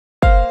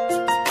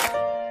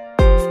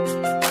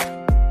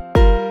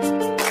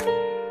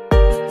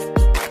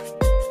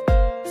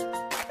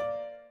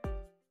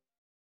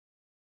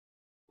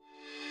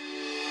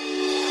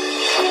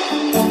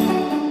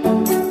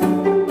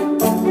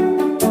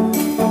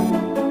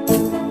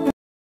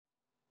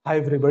Hi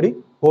everybody,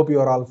 hope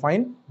you are all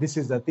fine. This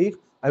is ATEEQ.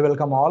 I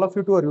welcome all of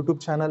you to our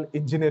YouTube channel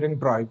Engineering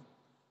Drive.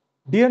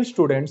 Dear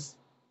students,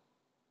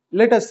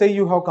 let us say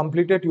you have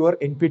completed your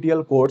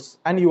NPTEL course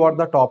and you are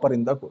the topper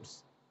in the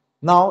course.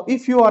 Now,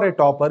 if you are a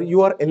topper, you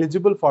are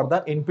eligible for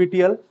the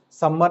NPTEL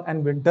Summer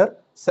and Winter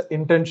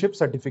Internship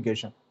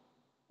Certification.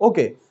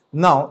 Okay,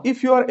 now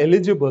if you are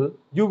eligible,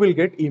 you will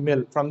get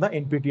email from the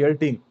NPTEL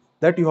team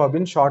that you have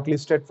been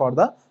shortlisted for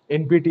the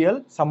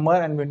NPTEL Summer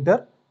and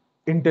Winter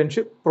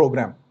Internship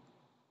Program.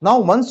 Now,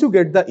 once you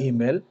get the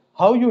email,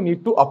 how you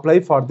need to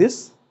apply for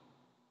this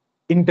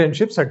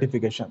internship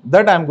certification,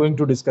 that I am going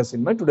to discuss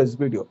in my today's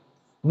video.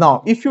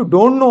 Now, if you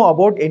don't know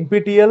about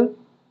NPTEL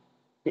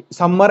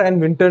Summer and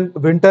Winter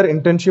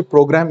Internship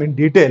Program in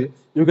detail,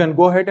 you can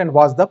go ahead and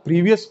watch the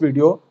previous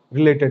video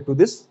related to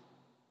this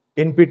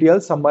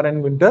NPTEL Summer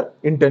and Winter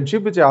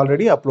Internship, which I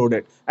already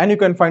uploaded, and you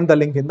can find the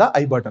link in the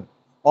I button,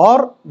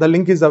 or the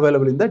link is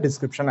available in the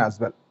description as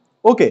well.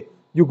 Okay,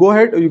 you go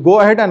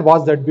ahead and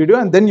watch that video,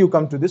 and then you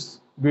come to this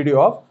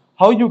video of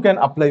how you can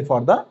apply for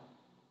the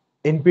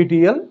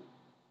NPTEL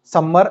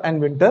Summer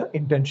and Winter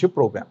Internship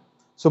Program.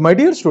 So my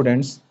dear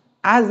students,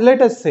 as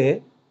let us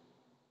say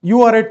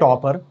you are a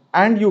topper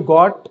and you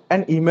got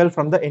an email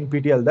from the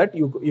NPTEL that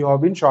you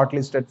have been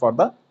shortlisted for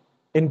the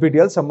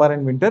NPTEL Summer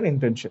and Winter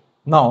Internship.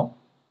 Now,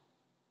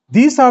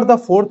 these are the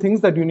 4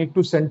 things that you need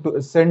to send to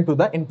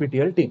the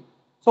NPTEL team.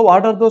 So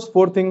what are those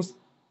 4 things?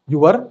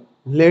 Your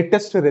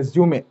latest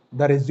resume,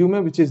 the resume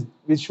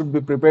which should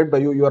be prepared by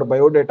you, your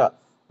biodata,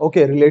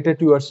 okay, related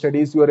to your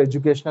studies, your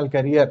educational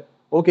career,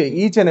 okay,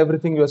 each and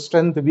everything, your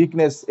strength,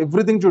 weakness,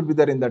 everything should be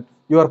there in that.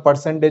 Your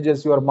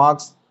percentages, your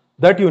marks,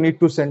 that you need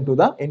to send to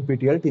the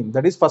NPTEL team.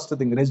 That is first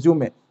thing,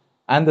 resume.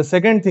 And the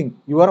second thing,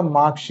 your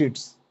mark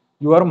sheets,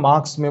 your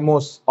marks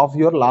memos of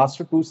your last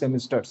 2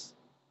 semesters,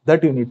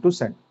 that you need to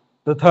send.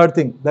 The third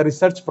thing, the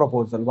research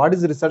proposal. What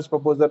is the research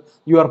proposal?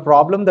 Your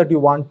problem that you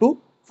want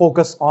to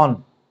focus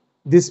on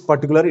this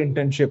particular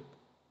internship,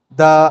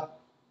 the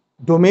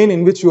domain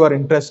in which you are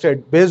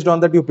interested. Based on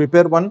that, you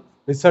prepare one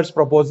research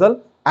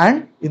proposal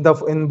and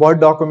in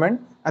Word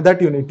document, and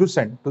that you need to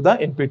send to the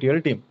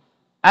NPTEL team.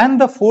 And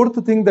the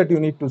fourth thing that you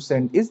need to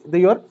send is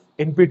your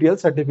NPTEL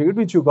certificate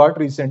which you got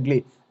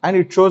recently, and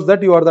it shows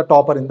that you are the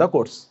topper in the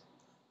course.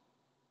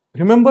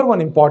 Remember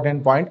one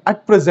important point,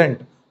 at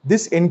present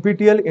this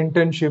NPTEL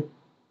internship,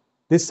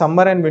 this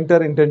summer and winter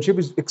internship,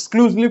 is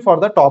exclusively for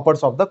the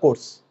toppers of the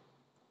course.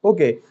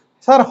 Okay,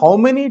 sir, how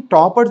many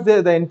toppers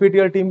the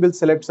NPTEL team will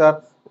select,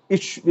 sir?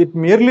 It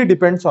merely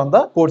depends on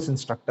the course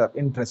instructor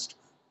interest.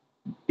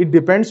 It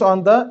depends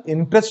on the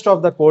interest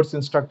of the course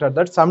instructor,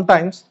 that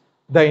sometimes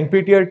the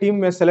NPTEL team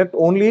may select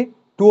only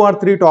 2 or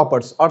 3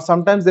 toppers, or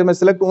sometimes they may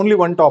select only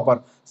 1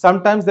 topper,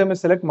 sometimes they may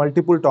select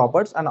multiple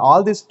toppers, and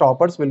all these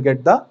toppers will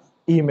get the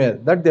email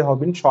that they have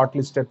been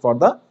shortlisted for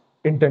the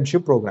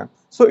internship program.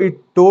 So it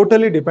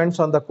totally depends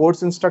on the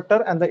course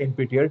instructor and the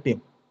NPTEL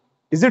team.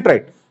 Is it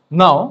right?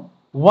 Now,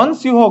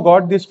 once you have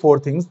got these 4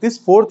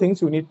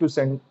 things you need to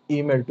send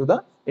email to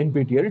the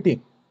NPTEL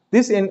team.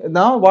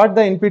 Now what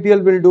the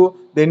NPTEL will do,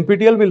 the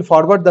NPTEL will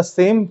forward the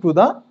same to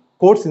the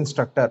course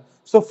instructor.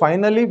 So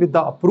finally, with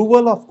the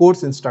approval of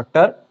course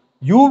instructor,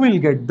 you will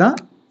get the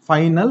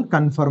final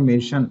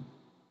confirmation.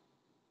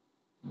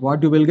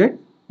 What you will get?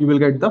 You will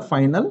get the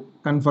final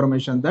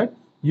confirmation that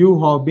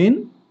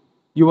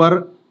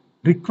your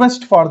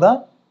request for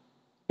the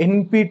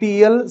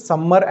NPTEL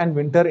Summer and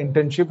Winter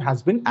Internship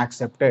has been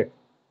accepted.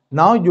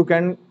 Now you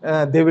can,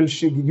 they will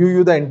give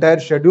you the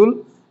entire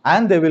schedule,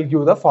 and they will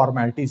give the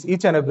formalities,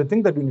 each and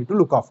everything that you need to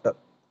look after.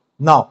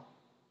 Now,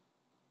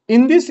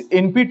 in this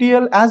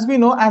NPTEL, as we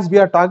know, as we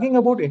are talking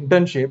about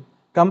internship,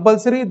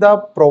 compulsory the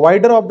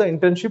provider of the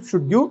internship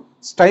should give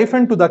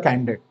stipend to the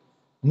candidate.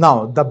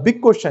 Now, the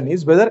big question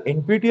is whether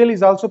NPTEL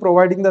is also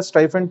providing the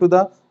stipend to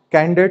the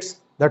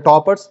candidates, the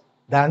toppers.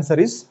 The answer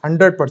is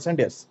 100%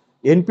 yes.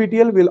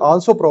 NPTEL will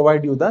also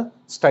provide you the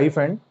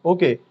stipend.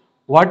 Okay,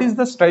 what is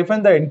the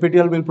stipend the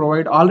NPTEL will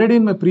provide? Already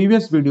in my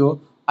previous video,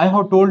 I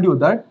have told you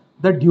that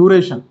the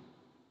duration,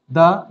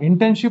 the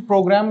internship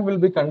program will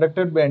be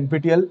conducted by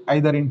NPTEL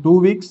either in 2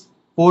 weeks,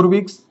 4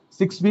 weeks,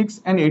 6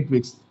 weeks, and 8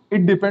 weeks.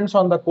 It depends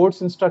on the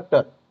course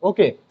instructor.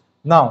 Okay,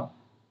 now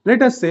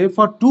let us say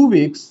for 2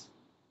 weeks,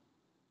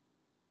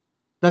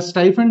 the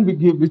stipend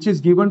which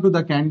is given to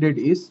the candidate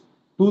is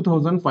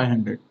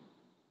 2,500.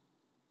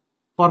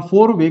 For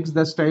 4 weeks,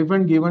 the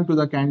stipend given to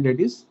the candidate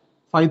is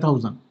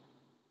 5,000.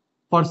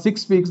 For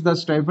 6 weeks, the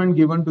stipend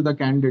given to the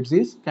candidate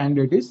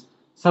is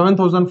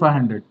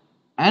 7,500.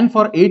 And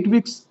for 8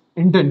 weeks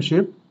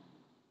internship,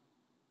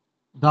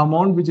 the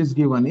amount which is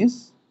given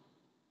is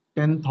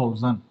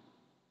 10,000.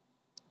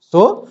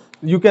 So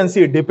you can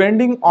see,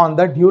 depending on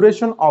the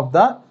duration of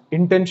the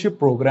internship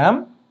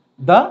program,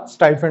 the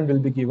stipend will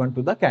be given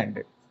to the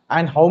candidate.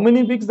 And how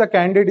many weeks the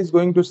candidate is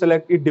going to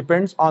select, it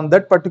depends on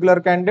that particular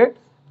candidate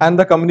and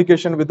the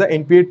communication with the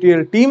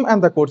NPTEL team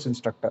and the course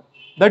instructor,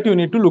 that you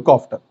need to look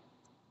after.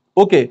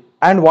 Okay,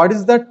 and what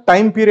is the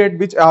time period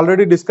which I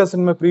already discussed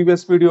in my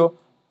previous video?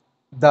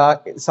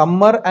 The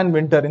summer and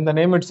winter, in the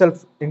name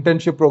itself,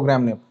 internship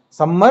program name,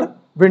 summer,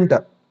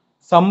 winter.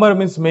 Summer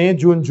means May,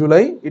 June,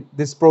 July.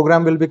 This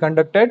program will be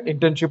conducted,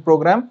 internship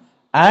program.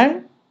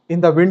 And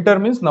in the winter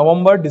means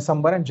November,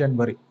 December and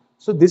January.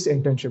 So this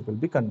internship will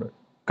be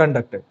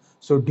conducted.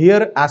 So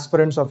dear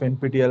aspirants of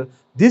NPTEL,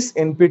 this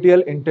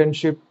NPTEL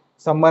internship,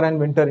 summer and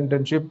winter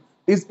internship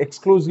is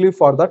exclusively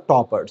for the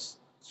toppers.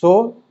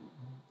 So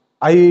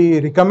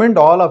I recommend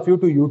all of you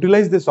to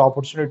utilize this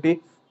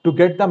opportunity to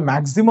get the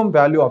maximum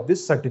value of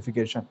this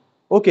certification.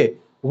 Okay,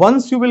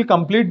 once you will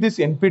complete this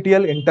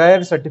NPTEL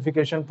entire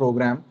certification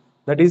program,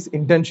 that is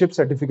internship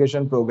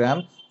certification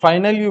program,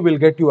 finally you will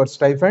get your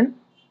stipend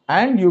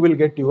and you will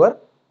get your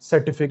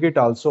certificate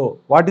also.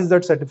 What is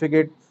that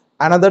certificate?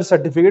 Another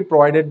certificate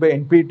provided by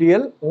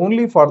NPTEL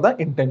only for the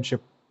internship.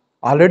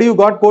 Already you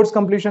got course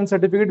completion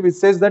certificate which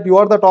says that you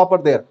are the topper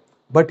there.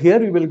 But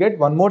here you will get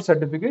one more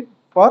certificate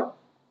for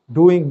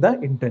doing the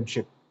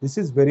internship. This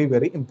is very,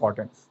 very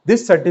important.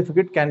 This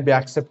certificate can be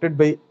accepted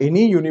by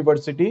any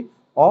university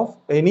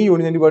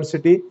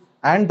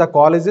and the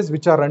colleges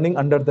which are running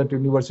under that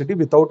university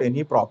without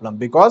any problem,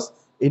 because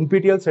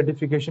NPTEL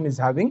certification is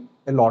having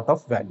a lot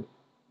of value.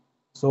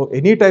 So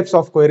any types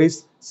of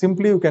queries,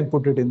 simply you can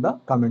put it in the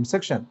comment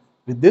section.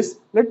 With this,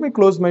 let me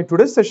close my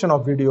today's session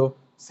of video.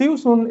 See you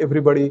soon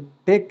everybody.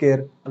 Take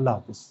care.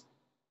 Allah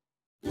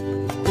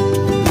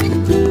Hafiz.